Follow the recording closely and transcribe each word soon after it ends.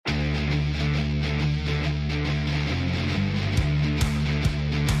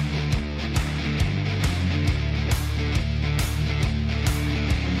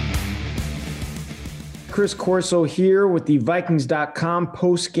Chris Corso here with the Vikings.com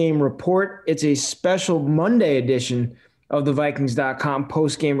post-game report. It's a special Monday edition of the Vikings.com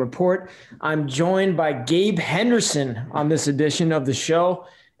post-game report. I'm joined by Gabe Henderson on this edition of the show,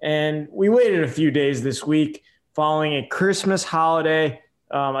 and we waited a few days this week following a Christmas holiday,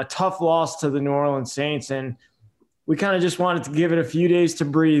 a tough loss to the New Orleans Saints, and we kind of just wanted to give it a few days to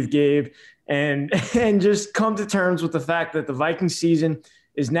breathe, Gabe, and just come to terms with the fact that the Vikings season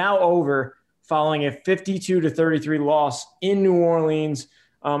is now over following a 52-33 loss in New Orleans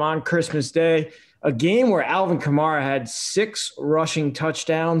on Christmas Day, a game where Alvin Kamara had 6 rushing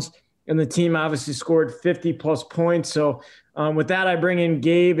touchdowns, and the team obviously scored 50-plus points. So with that, I bring in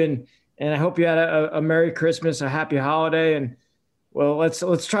Gabe, and I hope you had a Merry Christmas, a Happy Holiday, and well,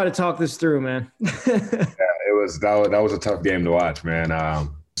 let's try to talk this through, man. That was a tough game to watch, man.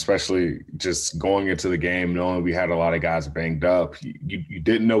 Especially just going into the game, knowing we had a lot of guys banged up. You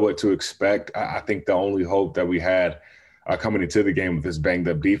didn't know what to expect. I think the only hope that we had coming into the game with this banged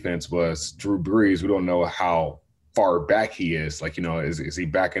up defense was Drew Brees. We don't know how far back he is. Is he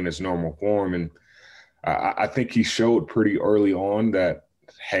back in his normal form? And I think he showed pretty early on that,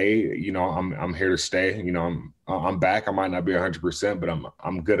 hey, I'm here to stay. I'm back. I might not be 100%, but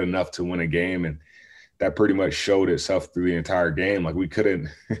I'm good enough to win a game. And that pretty much showed itself through the entire game. We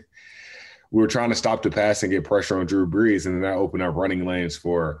were trying to stop the pass and get pressure on Drew Brees, and then that opened up running lanes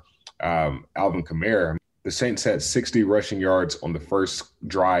for Alvin Kamara. The Saints had 60 rushing yards on the first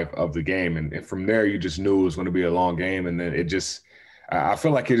drive of the game, and from there you just knew it was going to be a long game, and then I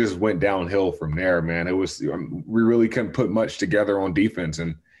feel like it just went downhill from there, man. We really couldn't put much together on defense,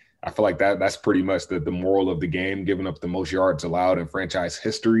 and I feel like that's pretty much the moral of the game, giving up the most yards allowed in franchise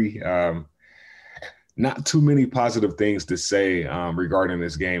history. Not too many positive things to say regarding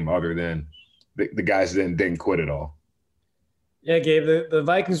this game other than the guys didn't quit at all. Yeah, Gabe, the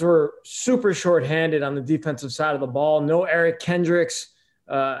Vikings were super shorthanded on the defensive side of the ball. No Eric Kendricks,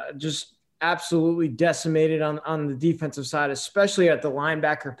 just absolutely decimated on the defensive side, especially at the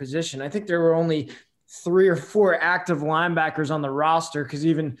linebacker position. I think there were only 3 or 4 active linebackers on the roster because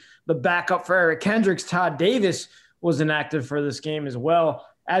even the backup for Eric Kendricks, Todd Davis, was inactive for this game as well.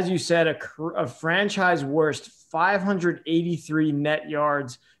 As you said, a franchise worst 583 net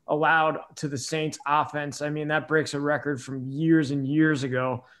yards allowed to the Saints offense. I mean, that breaks a record from years and years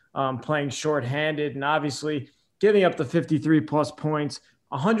ago, playing shorthanded and obviously giving up the 53-plus points,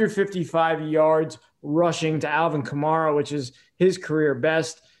 155 yards rushing to Alvin Kamara, which is his career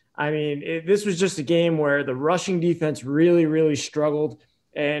best. I mean, this was just a game where the rushing defense really, really struggled.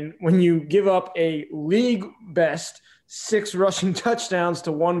 And when you give up a league best 6 rushing touchdowns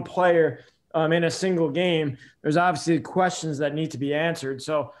to one player in a single game, there's obviously questions that need to be answered.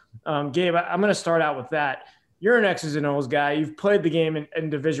 So, Gabe, I'm going to start out with that. You're an X's and O's guy. You've played the game in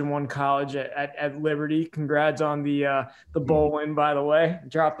Division I college at Liberty. Congrats on the bowl win, by the way.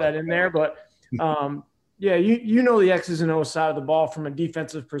 Drop that in there. But, yeah, you know the X's and O's side of the ball from a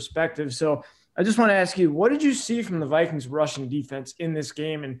defensive perspective. So I just want to ask you, what did you see from the Vikings rushing defense in this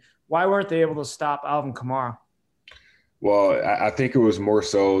game, and why weren't they able to stop Alvin Kamara? Well, I think it was more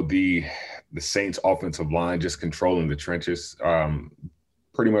so the Saints offensive line just controlling the trenches.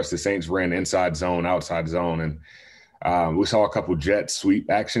 Pretty much the Saints ran inside zone, outside zone, and we saw a couple jet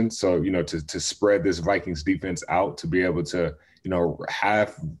sweep actions. So, to spread this Vikings defense out to be able to,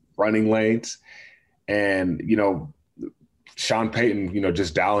 have running lanes and, Sean Payton,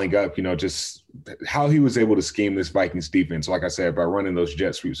 just dialing up, just how he was able to scheme this Vikings defense. Like I said, by running those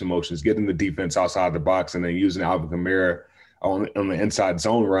jet sweeps and motions, getting the defense outside the box, and then using Alvin Kamara on the inside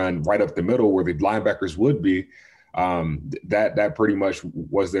zone run right up the middle where the linebackers would be. That pretty much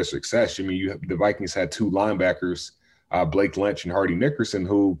was their success. I mean, the Vikings had 2 linebackers, Blake Lynch and Hardy Nickerson,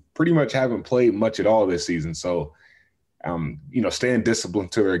 who pretty much haven't played much at all this season. So, staying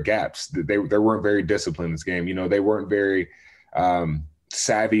disciplined to their gaps. They weren't very disciplined in this game. They weren't very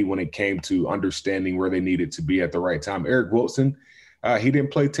savvy when it came to understanding where they needed to be at the right time. Eric Wilson, he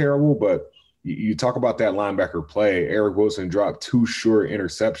didn't play terrible, but you talk about that linebacker play. Eric Wilson dropped 2 short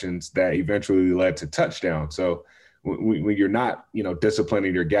interceptions that eventually led to touchdowns. So when you're not,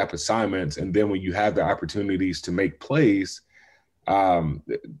 disciplining your gap assignments, and then when you have the opportunities to make plays,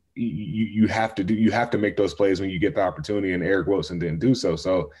 you have to make those plays when you get the opportunity, and Eric Wilson didn't do so.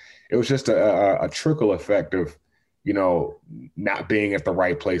 So it was just a trickle effect of, not being at the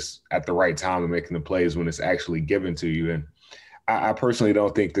right place at the right time and making the plays when it's actually given to you. And I personally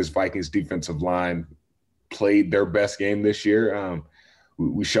don't think this Vikings defensive line played their best game this year.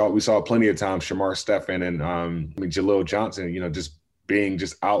 We saw plenty of times Shamar Stephen and Jaleel Johnson, just being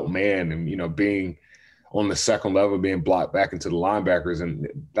just outmanned and, being on the second level being blocked back into the linebackers. And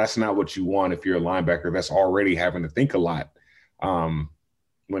that's not what you want if you're a linebacker that's already having to think a lot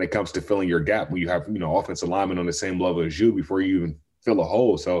when it comes to filling your gap, when you have, offensive linemen on the same level as you before you even fill a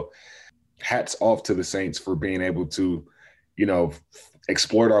hole. So hats off to the Saints for being able to,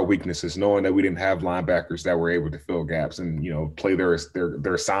 exploit our weaknesses, knowing that we didn't have linebackers that were able to fill gaps and, play their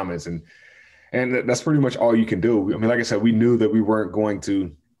assignments. And that's pretty much all you can do. I mean, like I said, we knew that we weren't going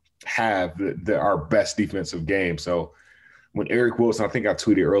to have our best defensive game. So when Eric Wilson, I think I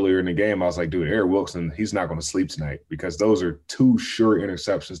tweeted earlier in the game, I was like, dude, Eric Wilson, he's not going to sleep tonight because those are two sure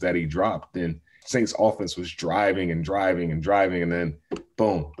interceptions that he dropped. And Saints offense was driving and driving and driving. And then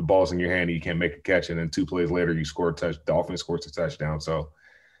boom, the ball's in your hand and you can't make a catch. And then 2 plays later, you score the offense scores a touchdown. So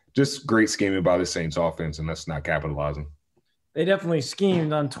just great scheming by the Saints offense, and that's not capitalizing. They definitely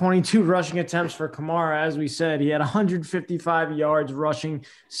schemed on 22 rushing attempts for Kamara. As we said, he had 155 yards rushing,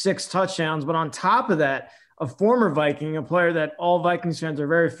 6 touchdowns. But on top of that, a former Viking, a player that all Vikings fans are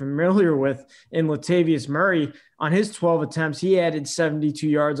very familiar with in Latavius Murray, on his 12 attempts, he added 72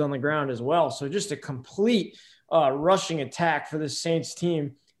 yards on the ground as well. So just a complete rushing attack for the Saints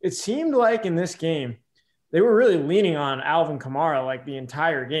team. It seemed like in this game, they were really leaning on Alvin Kamara like the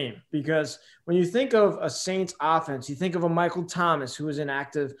entire game, because when you think of a Saints offense, you think of a Michael Thomas who was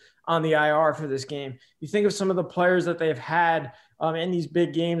inactive on the IR for this game. You think of some of the players that they've had in these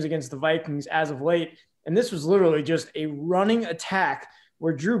big games against the Vikings as of late. And this was literally just a running attack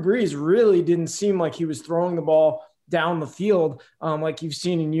where Drew Brees really didn't seem like he was throwing the ball down the field like you've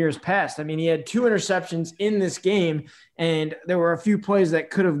seen in years past. I mean, he had 2 interceptions in this game, and there were a few plays that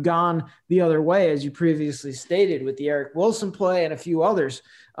could have gone the other way, as you previously stated, with the Eric Wilson play and a few others.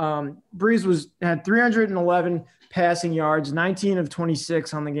 Brees had 311 passing yards, 19 of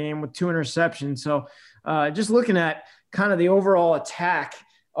 26 on the game with 2 interceptions. So just looking at kind of the overall attack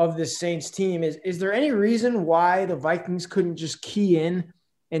of this Saints team, is there any reason why the Vikings couldn't just key in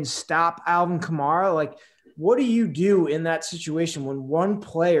and stop Alvin Kamara? Like, what do you do in that situation when one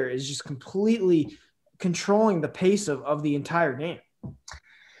player is just completely controlling the pace of the entire game?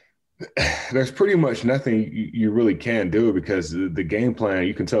 There's pretty much nothing you really can do, because the game plan,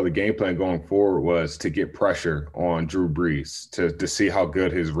 you can tell the game plan going forward was to get pressure on Drew Brees to see how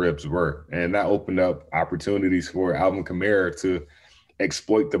good his ribs were. And that opened up opportunities for Alvin Kamara to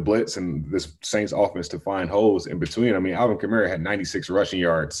exploit the blitz and this Saints offense to find holes in between. I mean, Alvin Kamara had 96 rushing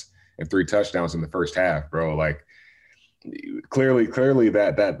yards and 3 touchdowns in the first half, bro. Like clearly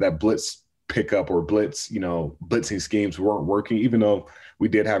that blitz pickup or blitz, blitzing schemes weren't working, even though we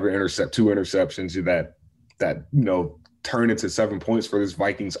did have 2 interceptions that turned into 7 points for this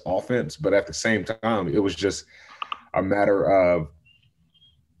Vikings offense. But at the same time, it was just a matter of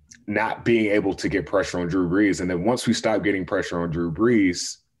not being able to get pressure on Drew Brees. And then once we stopped getting pressure on Drew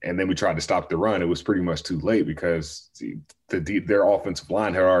Brees and then we tried to stop the run, it was pretty much too late, because their offensive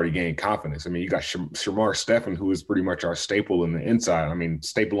line had already gained confidence. I mean, you got Shamar Stephen, who is pretty much our staple in the inside. I mean,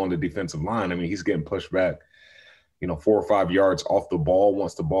 staple on the defensive line. I mean, he's getting pushed back, 4 or 5 yards off the ball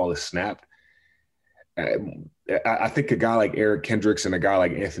once the ball is snapped. I think a guy like Eric Kendricks and a guy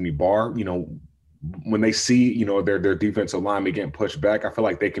like Anthony Barr, when they see, their defensive lineman getting pushed back, I feel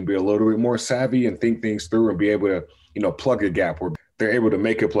like they can be a little bit more savvy and think things through and be able to, plug a gap where they're able to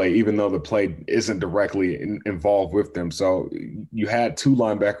make a play, even though the play isn't directly involved with them. So you had 2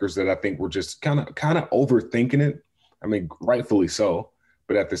 linebackers that I think were just kind of overthinking it. I mean, rightfully so.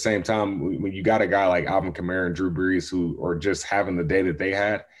 But at the same time, when you got a guy like Alvin Kamara and Drew Brees who are just having the day that they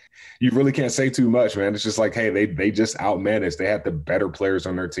had, you really can't say too much, man. It's just like, hey, they just outmanaged. They had the better players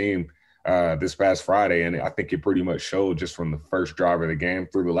on their team this past Friday. And I think it pretty much showed just from the first drive of the game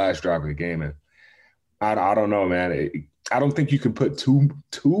through the last drive of the game. And I don't know, man. I don't think you can put too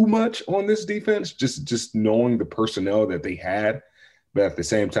much on this defense, just knowing the personnel that they had. But at the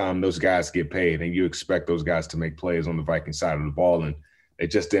same time, those guys get paid, and you expect those guys to make plays on the Viking side of the ball. And they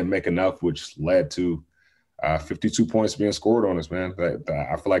just didn't make enough, which led to 52 points being scored on us, man.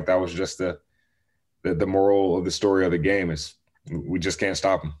 I feel like that was just the moral of the story of the game is we just can't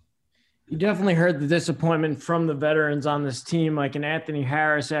stop them. You definitely heard the disappointment from the veterans on this team, like an Anthony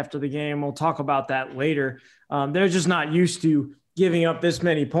Harris after the game. We'll talk about that later. They're just not used to giving up this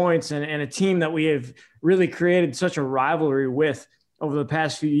many points, and a team that we have really created such a rivalry with over the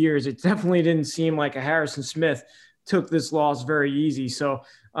past few years. It definitely didn't seem like a Harrison Smith took this loss very easy. So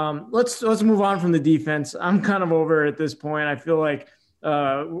let's move on from the defense. I'm kind of over it at this point. I feel like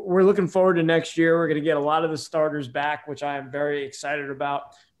we're looking forward to next year. We're going to get a lot of the starters back, which I am very excited about.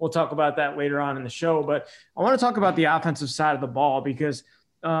 We'll talk about that later on in the show. But I want to talk about the offensive side of the ball, because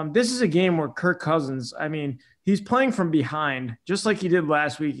this is a game where Kirk Cousins, I mean, he's playing from behind, just like he did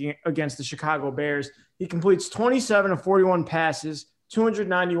last week against the Chicago Bears. He completes 27 of 41 passes,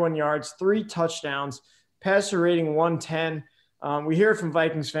 291 yards, 3 touchdowns, passer rating 110. We hear it from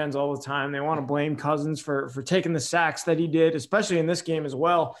Vikings fans all the time. They want to blame Cousins for taking the sacks that he did, especially in this game as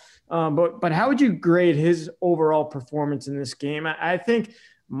well. But how would you grade his overall performance in this game? I think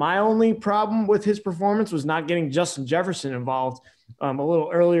my only problem with his performance was not getting Justin Jefferson involved a little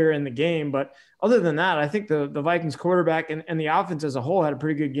earlier in the game. But other than that, I think the Vikings quarterback and the offense as a whole had a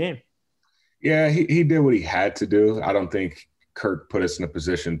pretty good game. Yeah, he did what he had to do. I don't think Kirk put us in a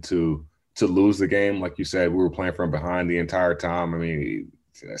position to lose the game. Like you said, we were playing from behind the entire time. I mean,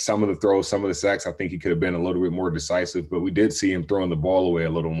 some of the throws, some of the sacks, I think he could have been a little bit more decisive, but we did see him throwing the ball away a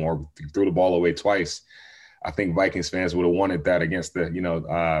little more. He threw the ball away twice. I think Vikings fans would have wanted that against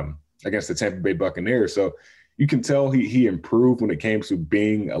the Tampa Bay Buccaneers. So you can tell he improved when it came to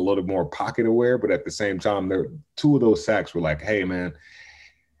being a little more pocket aware, but at the same time, there 2 of those sacks were like, hey, man,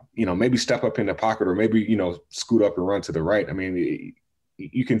 maybe step up in the pocket or maybe, scoot up and run to the right. I mean,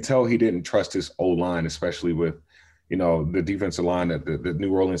 you can tell he didn't trust his O-line, especially with, the defensive line that the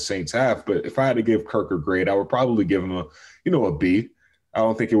New Orleans Saints have. But if I had to give Kirk a grade, I would probably give him a B. I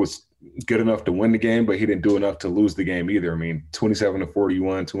don't think it was good enough to win the game, but he didn't do enough to lose the game either. I mean, 27 to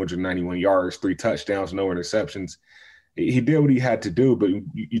 41, 291 yards, 3 touchdowns, no interceptions. He did what he had to do. But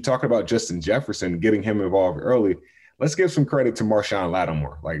you talk about Justin Jefferson, getting him involved early. Let's give some credit to Marshawn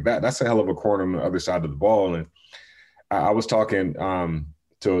Lattimore. Like that's a hell of a corner on the other side of the ball. And I was talking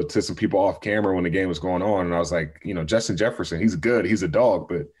to some people off camera when the game was going on, and I was like, Justin Jefferson, he's good, he's a dog,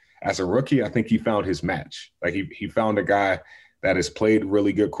 but as a rookie, I think he found his match. Like he found a guy that has played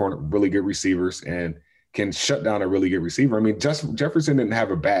really good corner, really good receivers, and can shut down a really good receiver. I mean, Jefferson didn't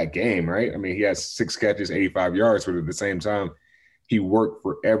have a bad game, right? I mean, he has 6 catches, 85 yards, but at the same time, he worked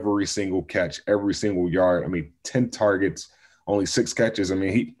for every single catch, every single yard. I mean, 10 targets, only 6 catches. I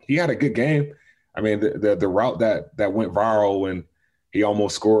mean, he had a good game. I mean, the route that went viral when he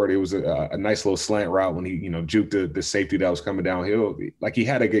almost scored, it was a nice little slant route when he, juked the safety that was coming downhill. Like, he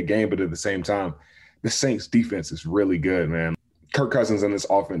had a good game, but at the same time, the Saints defense is really good, man. Kirk Cousins and this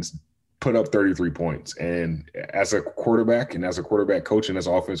offense put up 33 points. And as a quarterback and as a quarterback coach and as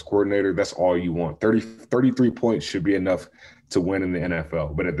an offense coordinator, that's all you want. 33 points should be enough to win in the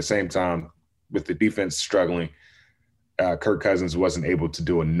NFL. But at the same time, with the defense struggling, Kirk Cousins wasn't able to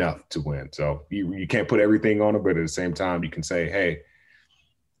do enough to win. So you can't put everything on it, but at the same time, you can say, hey,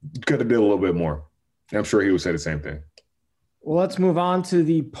 could have did a little bit more. And I'm sure he would say the same thing. Well, let's move on to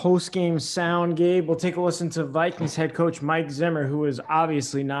the post-game sound, Gabe. We'll take a listen to Vikings head coach Mike Zimmer, who is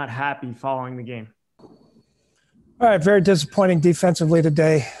obviously not happy following the game. All right, very disappointing defensively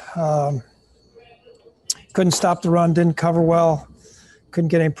today. Couldn't stop the run, didn't cover well, couldn't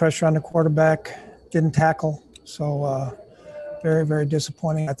get any pressure on the quarterback, didn't tackle. So very, very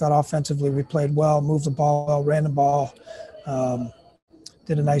disappointing. I thought offensively we played well, moved the ball well, ran the ball,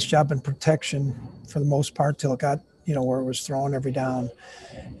 did a nice job in protection for the most part till it got, where it was thrown every down.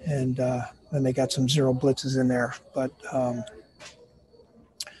 And then they got some zero blitzes in there. But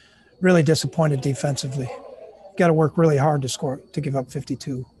really disappointed defensively. Got to work really hard to give up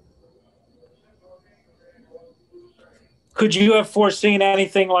 52. Could you have foreseen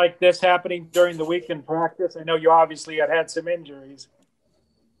anything like this happening during the week in practice? I know you obviously had some injuries.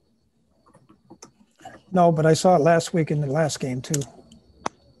 No, but I saw it last week in the last game too.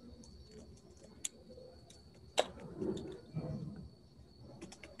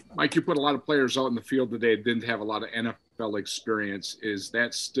 Mike, you put a lot of players out in the field today that didn't have a lot of NFL experience. Is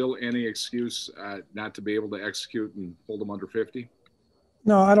that still any excuse not to be able to execute and hold them under 50?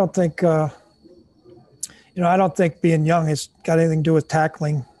 No, I don't think I don't think being young has got anything to do with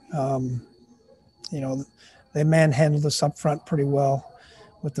tackling. They manhandled us up front pretty well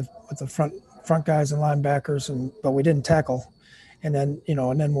with the front guys and linebackers, but we didn't tackle. And then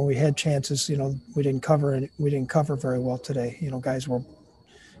when we had chances, we didn't cover very well today. Guys were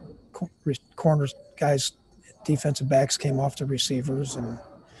corners, guys, defensive backs came off the receivers, and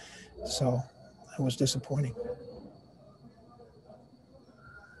so it was disappointing.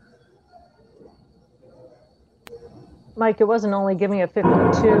 Mike, it wasn't only giving it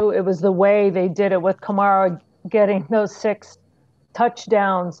 52, it was the way they did it with Kamara getting those 6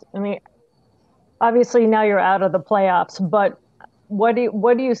 touchdowns. I mean, obviously now you're out of the playoffs, but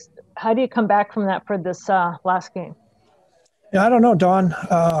how do you come back from that for this last game? Yeah, I don't know, Dawn.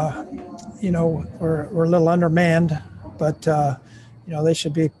 We're a little undermanned, but they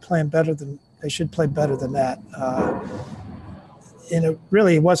should be playing better than play better than that. And it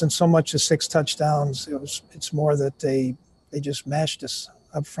really wasn't so much the 6 touchdowns. It's more that they just mashed us.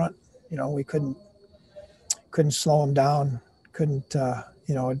 up front. We couldn't slow them down. Couldn't,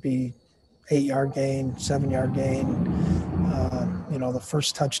 it'd be 8-yard gain, 7-yard gain. The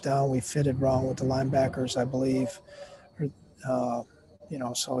first touchdown we fitted wrong with the linebackers, I believe. So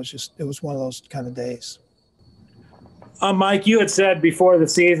it was one of those kind of days. Mike, you had said before the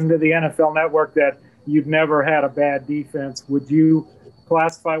season to the NFL Network that you've never had a bad defense. Would you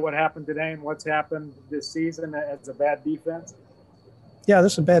classify what happened today and what's happened this season as a bad defense? Yeah,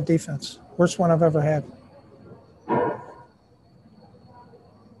 this is a bad defense. Worst one I've ever had.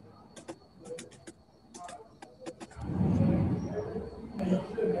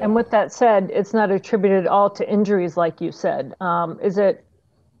 And with that said, it's not attributed all to injuries, like you said. Is it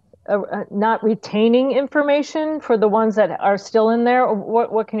not retaining information for the ones that are still in there? Or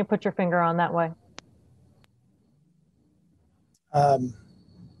what can you put your finger on that way?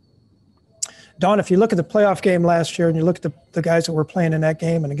 Don, if you look at the playoff game last year and you look at the guys that were playing in that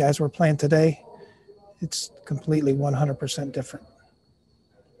game and the guys that were playing today, it's completely 100% different.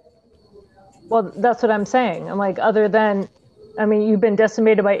 Well, that's what I'm saying. I'm like, you've been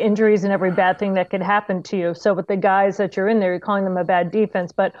decimated by injuries and every bad thing that could happen to you. So with the guys that you're in there, you're calling them a bad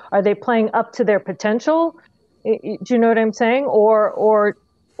defense, but are they playing up to their potential? Do you know what I'm saying? Or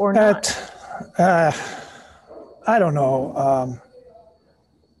not? I don't know.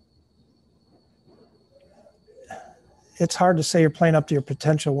 It's hard to say you're playing up to your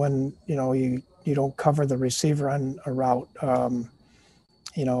potential when, you don't cover the receiver on a route.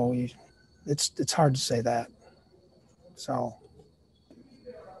 It's hard to say that. So,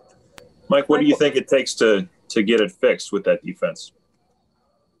 Mike, what do you think it takes to get it fixed with that defense?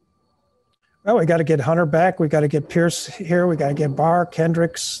 Well, we got to get Hunter back. We got to get Pierce here. We got to get Barr,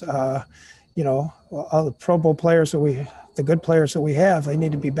 Kendricks. All the Pro Bowl players the good players that we have, they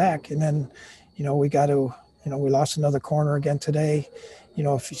need to be back. And then, we got to, we lost another corner again today.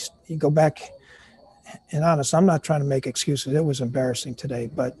 If you go back, and honest, I'm not trying to make excuses. It was embarrassing today,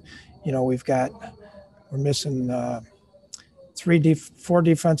 but we're missing 4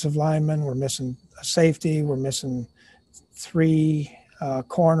 defensive linemen. We're missing a safety. We're missing 3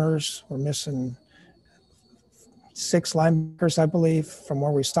 corners. We're missing 6 linebackers, I believe, from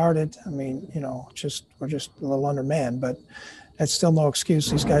where we started. We're just a little undermanned, but that's still no excuse.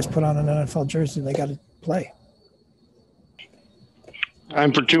 These guys put on an NFL jersey. They got to play.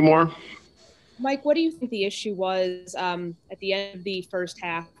 Time for 2 more. Mike, what do you think the issue was at the end of the first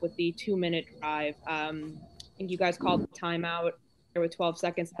half with the 2-minute drive? I think you guys called the timeout there with 12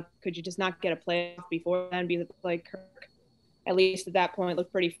 seconds. Could you just not get a play off before then? Because like Kirk, at least at that point,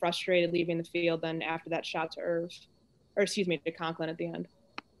 looked pretty frustrated leaving the field. Then after that shot to Conklin at the end.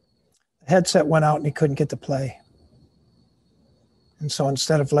 The headset went out and he couldn't get the play. And so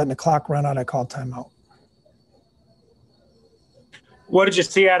instead of letting the clock run out, I called timeout. What did you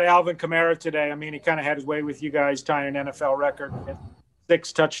see out of Alvin Kamara today? He kind of had his way with you guys, tying an NFL record,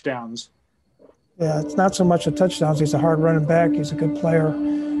 6 touchdowns. Yeah, it's not so much the touchdowns. He's a hard running back. He's a good player,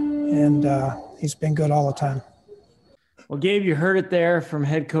 and he's been good all the time. Well, Gabe, you heard it there from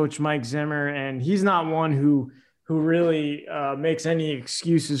head coach Mike Zimmer, and he's not one who really makes any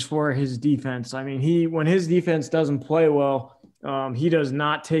excuses for his defense. When his defense doesn't play well, he does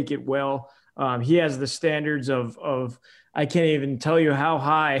not take it well. He has the standards of I can't even tell you how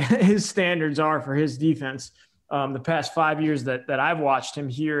high his standards are for his defense the past 5 years that I've watched him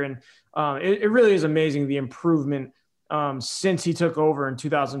here. And it really is amazing the improvement since he took over in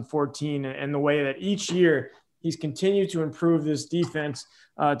 2014 and the way that each year he's continued to improve this defense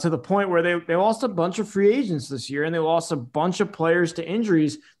to the point where they lost a bunch of free agents this year and they lost a bunch of players to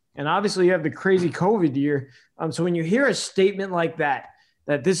injuries. And obviously you have the crazy COVID year. So when you hear a statement like that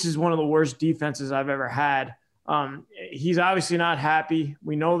this is one of the worst defenses I've ever had, he's obviously not happy.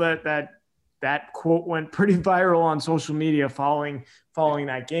 We know that quote went pretty viral on social media following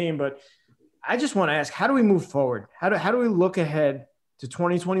that game. But I just want to ask, how do we move forward? How do we look ahead to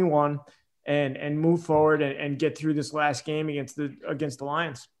 2021 and move forward and get through this last game against the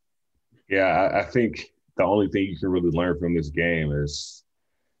Lions? Yeah, I think the only thing you can really learn from this game is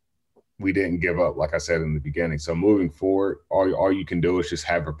we didn't give up, like I said in the beginning. So moving forward, all you can do is just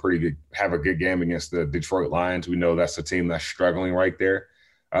have a good game against the Detroit Lions. We know that's a team that's struggling right there.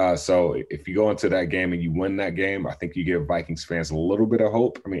 So if you go into that game and you win that game, I think you give Vikings fans a little bit of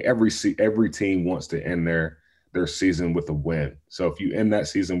hope. Every team wants to end their season with a win. So if you end that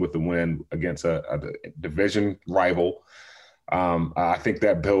season with a win against a division rival, I think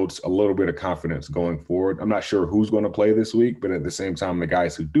that builds a little bit of confidence going forward. I'm not sure who's going to play this week, but at the same time, the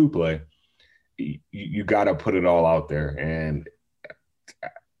guys who do play, you got to put it all out there. And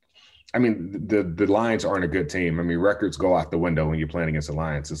I mean, the Lions aren't a good team. I mean, records go out the window when you're playing against the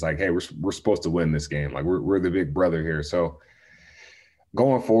Lions. It's like, hey, we're supposed to win this game. Like we're the big brother here. So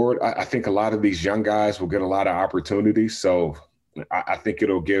going forward, I think a lot of these young guys will get a lot of opportunities. So I think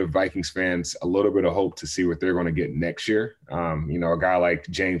it'll give Vikings fans a little bit of hope to see what they're going to get next year. A guy like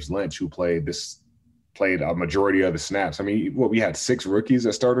James Lynch, who played a majority of the snaps. I mean, we had 6 rookies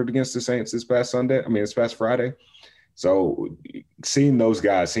that started against the Saints this past Friday. So seeing those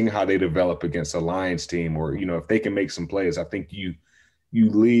guys, seeing how they develop against a Lions team, or, if they can make some plays, I think you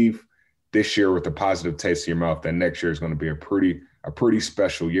leave this year with a positive taste in your mouth that next year is going to be a pretty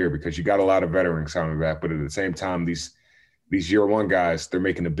special year, because you got a lot of veterans coming back. But at the same time, these year one guys, they're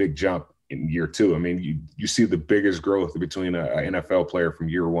making a big jump in year 2. I mean, you see the biggest growth between an NFL player from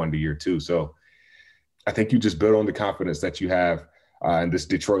year 1 to year 2. So I think you just build on the confidence that you have in this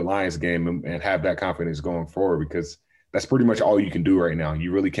Detroit Lions game and have that confidence going forward, because that's pretty much all you can do right now.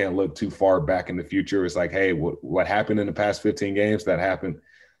 You really can't look too far back in the future. It's like, hey, what happened in the past 15 games? That happened.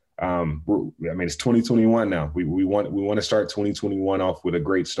 It's 2021 now. We want to start 2021 off with a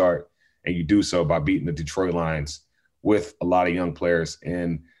great start, and you do so by beating the Detroit Lions with a lot of young players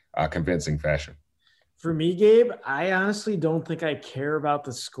in convincing fashion. For me, Gabe, I honestly don't think I care about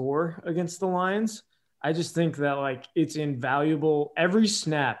the score against the Lions. I just think that it's invaluable. Every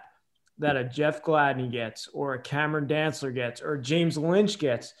snap that a Jeff Gladney gets, or a Cameron Dantzler gets, or James Lynch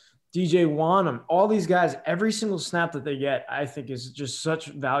gets, DJ Wanham, all these guys, every single snap that they get, I think is just such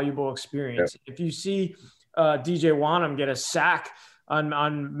valuable experience. If you see DJ Wanham get a sack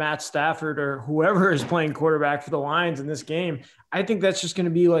on Matt Stafford or whoever is playing quarterback for the Lions in this game, I think that's just going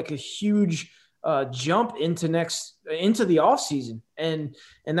to be like a huge jump into the offseason. And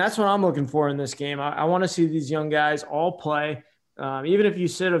that's what I'm looking for in this game. I want to see these young guys all play. Even if you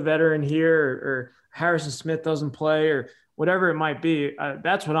sit a veteran here or Harrison Smith doesn't play or whatever it might be,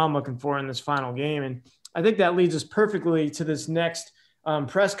 that's what I'm looking for in this final game. And I think that leads us perfectly to this next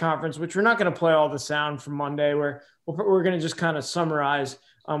press conference, which we're not going to play all the sound from Monday, where we're going to just kind of summarize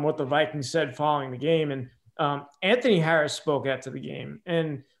what the Vikings said following the game. And Anthony Harris spoke after the game.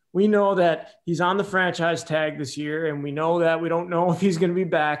 And we know that he's on the franchise tag this year, and we know that we don't know if he's going to be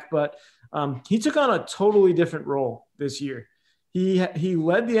back, but he took on a totally different role this year. He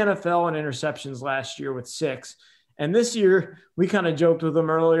led the NFL in interceptions last year with 6. And this year, we kind of joked with him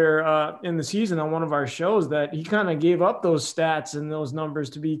earlier in the season on one of our shows that he kind of gave up those stats and those numbers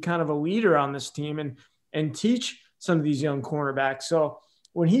to be kind of a leader on this team and teach some of these young cornerbacks. So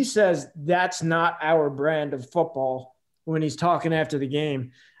when he says that's not our brand of football, when he's talking after the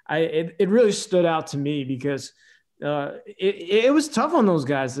game, it really stood out to me, because it was tough on those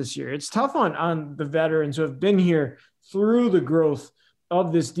guys this year. It's tough on the veterans who have been here through the growth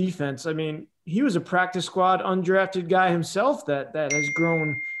of this defense. I mean, he was a practice squad undrafted guy himself that has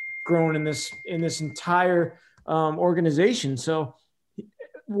grown in this entire organization. So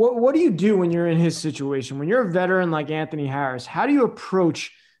what do you do when you're in his situation? When you're a veteran like Anthony Harris, how do you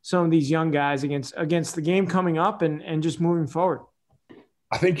approach some of these young guys against the game coming up and just moving forward?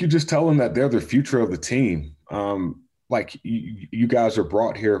 I think you just tell them that they're the future of the team. You guys are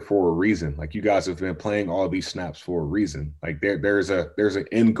brought here for a reason. Like, you guys have been playing all these snaps for a reason. Like, there's an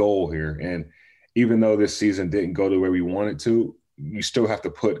end goal here. And even though this season didn't go the way we wanted to, you still have to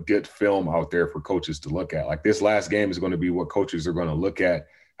put good film out there for coaches to look at. Like, this last game is going to be what coaches are going to look at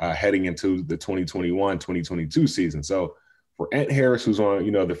heading into the 2021-2022 season. So for Ant Harris, who's on,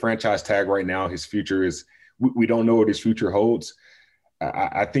 the franchise tag right now, his future is, we don't know what his future holds.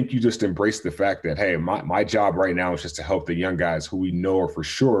 I think you just embrace the fact that, hey, my job right now is just to help the young guys who we know are for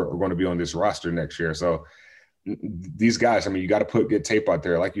sure are going to be on this roster next year. So these guys, I mean, you got to put good tape out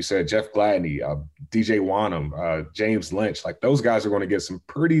there. Like you said, Jeff Gladney, DJ Wanham, James Lynch, like, those guys are going to get some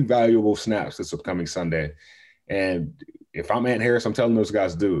pretty valuable snaps this upcoming Sunday. And if I'm Ant Harris, I'm telling those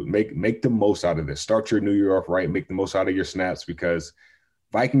guys, dude, make the most out of this. Start your new year off right. Make the most out of your snaps, because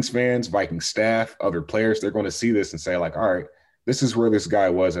Vikings fans, Vikings staff, other players, they're going to see this and say, like, all right, this is where this guy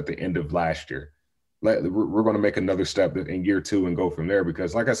was at the end of last year. We're going to make another step in year 2 and go from there,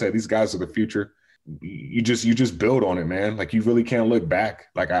 because, like I said, these guys are the future. You just build on it, man. Like, you really can't look back.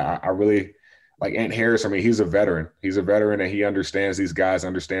 Like, I really like Ant Harris. I mean, he's a veteran. He's a veteran, and he understands these guys,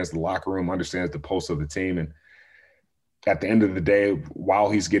 understands the locker room, understands the pulse of the team. And at the end of the day, while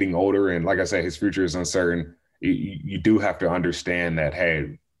he's getting older, and like I said, his future is uncertain, you do have to understand that,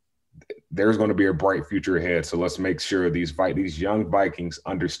 hey, there's going to be a bright future ahead. So let's make sure these young Vikings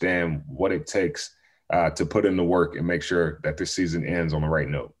understand what it takes to put in the work and make sure that this season ends on the right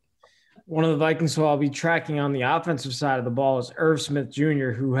note. One of the Vikings who I'll be tracking on the offensive side of the ball is Irv Smith Jr.,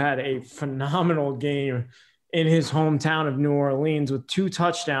 who had a phenomenal game in his hometown of New Orleans with 2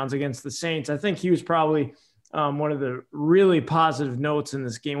 touchdowns against the Saints. I think he was probably one of the really positive notes in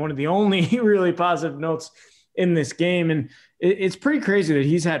this game, one of the only really positive notes in this game. And it's pretty crazy that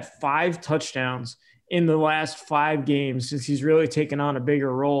he's had 5 touchdowns in the last 5 games since he's really taken on a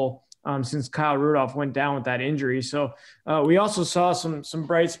bigger role since Kyle Rudolph went down with that injury. So we also saw some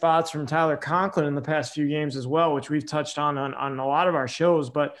bright spots from Tyler Conklin in the past few games as well, which we've touched on a lot of our shows.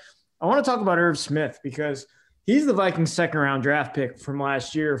 But I want to talk about Irv Smith because he's the Vikings 2nd-round draft pick from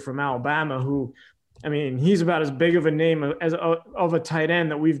last year from Alabama, who, I mean, he's about as big of a name as of a tight end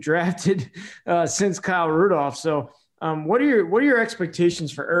that we've drafted since Kyle Rudolph. So what are your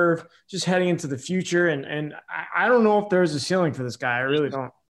expectations for Irv just heading into the future? And I don't know if there's a ceiling for this guy. I really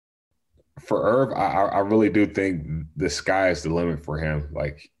don't. For Irv, I really do think the sky is the limit for him.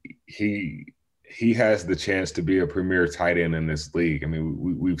 Like he has the chance to be a premier tight end in this league. I mean,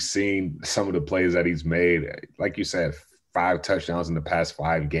 we've seen some of the plays that he's made. Like you said, 5 touchdowns in the past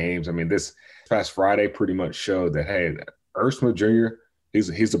 5 games. I mean, this past Friday pretty much showed that, hey, Irv Smith Jr.,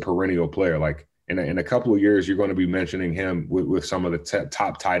 he's a perennial player. Like in a couple of years, you're going to be mentioning him with some of the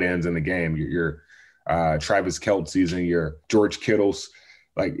top tight ends in the game. Your Travis Kelce's and your George Kittle's.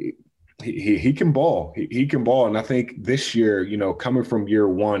 Like he can ball. He can ball. And I think this year, coming from year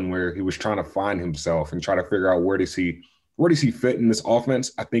 1 where he was trying to find himself and try to figure out where does he fit in this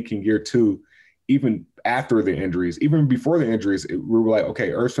offense, I think in year 2, even after the injuries, even before the injuries, we were like,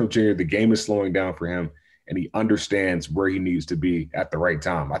 okay, Irv Smith Jr., the game is slowing down for him and he understands where he needs to be at the right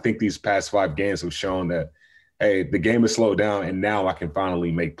time. I think these past 5 games have shown that, hey, the game has slowed down and now I can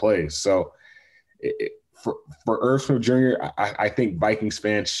finally make plays. So for Irv Smith Jr., I think Vikings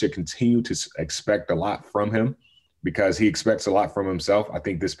fans should continue to expect a lot from him because he expects a lot from himself. I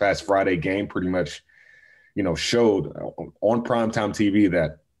think this past Friday game pretty much, showed on primetime TV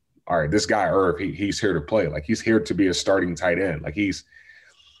that, all right, this guy Irv, he's here to play. Like he's here to be a starting tight end. Like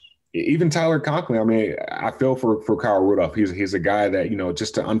even Tyler Conklin. I mean, I feel for Kyle Rudolph. He's a guy that,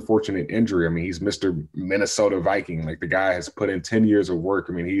 just an unfortunate injury. I mean, he's Mr. Minnesota Viking. Like the guy has put in 10 years of work.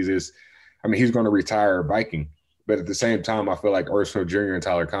 I mean, he's going to retire a Viking. But at the same time, I feel like Irv Smith Jr. and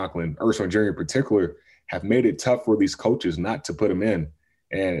Tyler Conklin, Irv Smith Jr. in particular, have made it tough for these coaches not to put him in.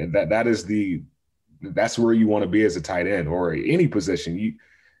 And that's where you want to be as a tight end or any position.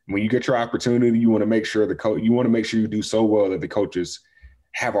 When you get your opportunity, you want to make sure you do so well that the coaches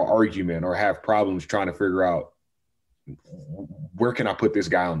have an argument or have problems trying to figure out where can I put this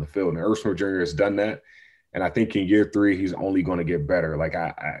guy on the field. And Irv Smith Jr. has done that. And I think in year 3, he's only going to get better. Like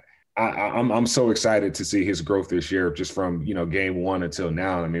I'm so excited to see his growth this year, just from, game 1 until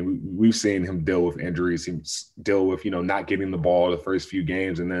now. I mean, we've seen him deal with injuries, deal with, not getting the ball the first few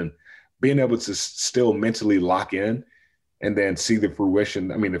games and then being able to still mentally lock in and then see the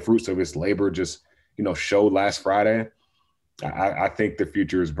fruition. I mean, the fruits of his labor just, showed last Friday. I think the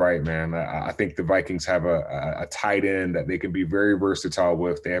future is bright, man. I think the Vikings have a tight end that they can be very versatile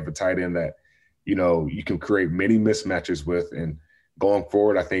with. They have a tight end that, you can create many mismatches with. And going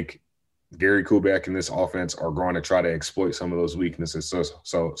forward, I think Gary Kubiak and this offense are going to try to exploit some of those weaknesses.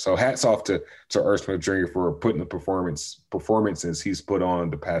 So hats off to Irv Smith Jr. for putting the performances he's put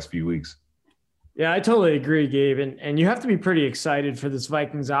on the past few weeks. Yeah, I totally agree, Gabe. And you have to be pretty excited for this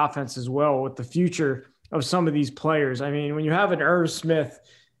Vikings offense as well with the future of some of these players. I mean, when you have an Irv Smith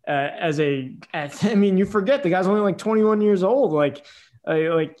you forget the guy's only like 21 years old. Like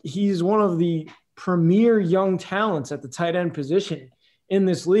he's one of the premier young talents at the tight end position in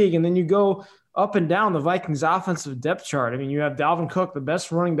this league. And then you go up and down the Vikings offensive depth chart. I mean, you have Dalvin Cook, the best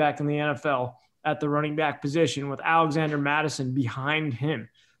running back in the NFL at the running back position, with Alexander Mattison behind him.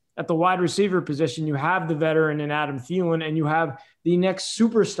 At the wide receiver position, you have the veteran in Adam Thielen, and you have the next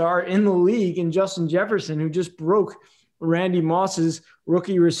superstar in the league in Justin Jefferson, who just broke Randy Moss's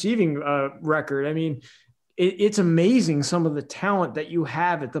rookie receiving record. I mean, it's amazing some of the talent that you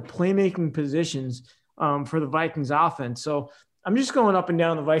have at the playmaking positions for the Vikings offense. So I'm just going up and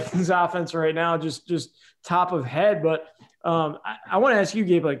down the Vikings offense right now, just top of head. But I want to ask you,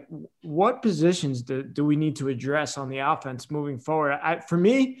 Gabe, like what positions do we need to address on the offense moving forward? For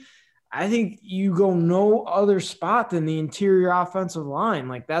me, I think you go no other spot than the interior offensive line.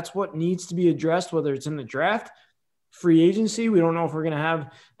 Like that's what needs to be addressed, whether it's in the draft, free agency. We don't know if we're going to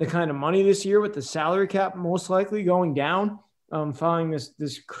have the kind of money this year with the salary cap most likely going down following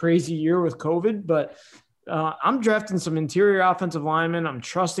this crazy year with COVID. But I'm drafting some interior offensive linemen. I'm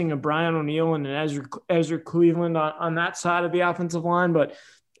trusting a Brian O'Neill and an Ezra Cleveland on that side of the offensive line. But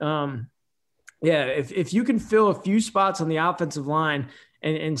if you can fill a few spots on the offensive line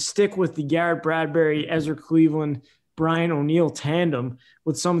and stick with the Garrett Bradbury, Ezra Cleveland, Brian O'Neill tandem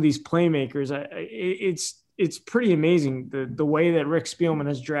with some of these playmakers, it's pretty amazing the way that Rick Spielman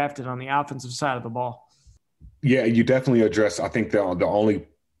has drafted on the offensive side of the ball. Yeah, you definitely address, I think the only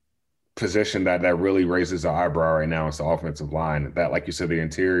position that really raises the eyebrow right now is the offensive line. That, like you said, the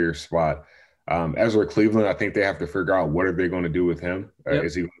interior spot. Ezra Cleveland, I think they have to figure out what are they going to do with him. Yep.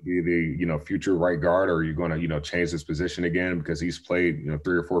 Is he going to be the future right guard, or are you going to change his position again, because he's played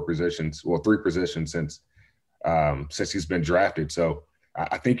 3 positions since he's been drafted. So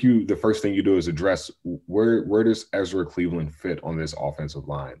I think the first thing you do is address where does Ezra Cleveland fit on this offensive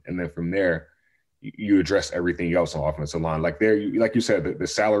line, and then from there you address everything else on offensive line. Like you said, the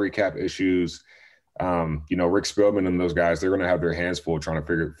salary cap issues. Rick Spielman and those guys, they're going to have their hands full trying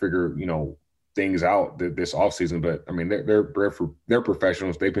to figure things out this offseason. But I mean, they're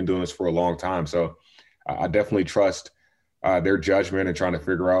professionals. They've been doing this for a long time. So I definitely trust their judgment and trying to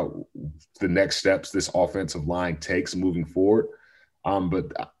figure out the next steps this offensive line takes moving forward. But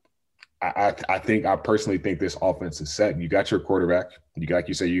I personally think this offense is set. You got your quarterback. Like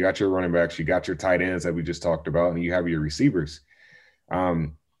you said, you got your running backs. You got your tight ends that we just talked about, and you have your receivers.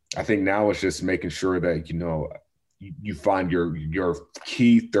 I think now it's just making sure that you find your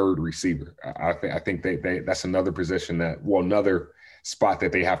key third receiver. I think that's another position another spot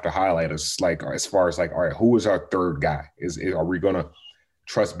that they have to highlight is like, as far as like, all right, who is our third guy? Are we going to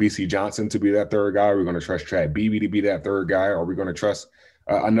trust BC Johnson to be that third guy? Are we going to trust Chad Beebe to be that third guy? Are we going to trust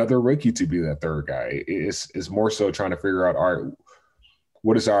another rookie to be that third guy? It's more so trying to figure out, all right,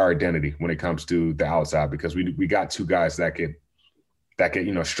 what is our identity when it comes to the outside? Because we got 2 guys that could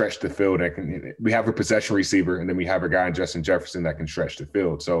stretch the field. We have a possession receiver, and then we have a guy in Justin Jefferson that can stretch the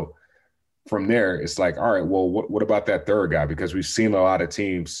field. So from there, it's like, all right, well, what about that third guy? Because we've seen a lot of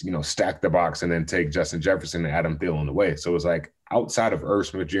teams, stack the box and then take Justin Jefferson and Adam Thielen away. So it's like, outside of Irv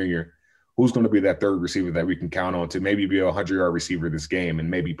Smith Jr., who's going to be that third receiver that we can count on to maybe be a 100-yard receiver this game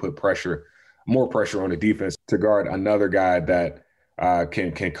and maybe put more pressure on the defense to guard another guy that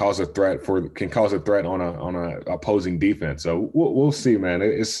can cause a threat on a opposing defense. So we'll see, man.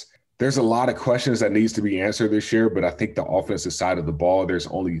 There's a lot of questions that needs to be answered this year, but I think the offensive side of the ball, there's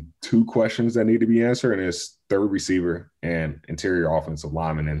only 2 questions that need to be answered, and it's third receiver and interior offensive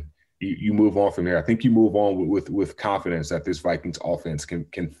lineman. And you move on from there. I think you move on with confidence that this Vikings offense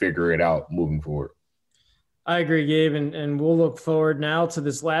can figure it out moving forward. I agree, Gabe, and we'll look forward now to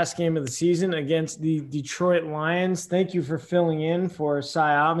this last game of the season against the Detroit Lions. Thank you for filling in for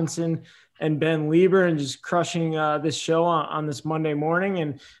Cy Robinson and Ben Lieber and just crushing this show on this Monday morning.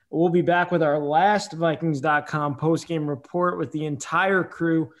 And we'll be back with our last Vikings.com postgame report with the entire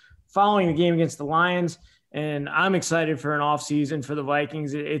crew following the game against the Lions. And I'm excited for an offseason for the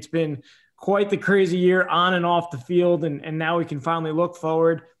Vikings. It's been quite the crazy year on and off the field, and now we can finally look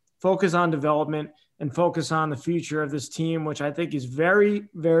forward, focus on development, and focus on the future of this team, which I think is very,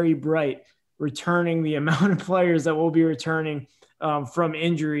 very bright, returning the amount of players that will be returning from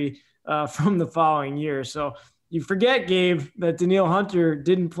injury from the following year. So you forget, Gabe, that Danielle Hunter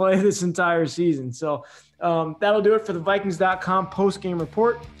didn't play this entire season. So that'll do it for the Vikings.com postgame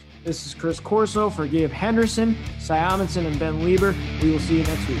report. This is Chris Corso for Gabe Henderson, Cy Amundsen, and Ben Lieber. We will see you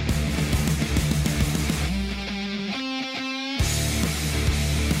next week.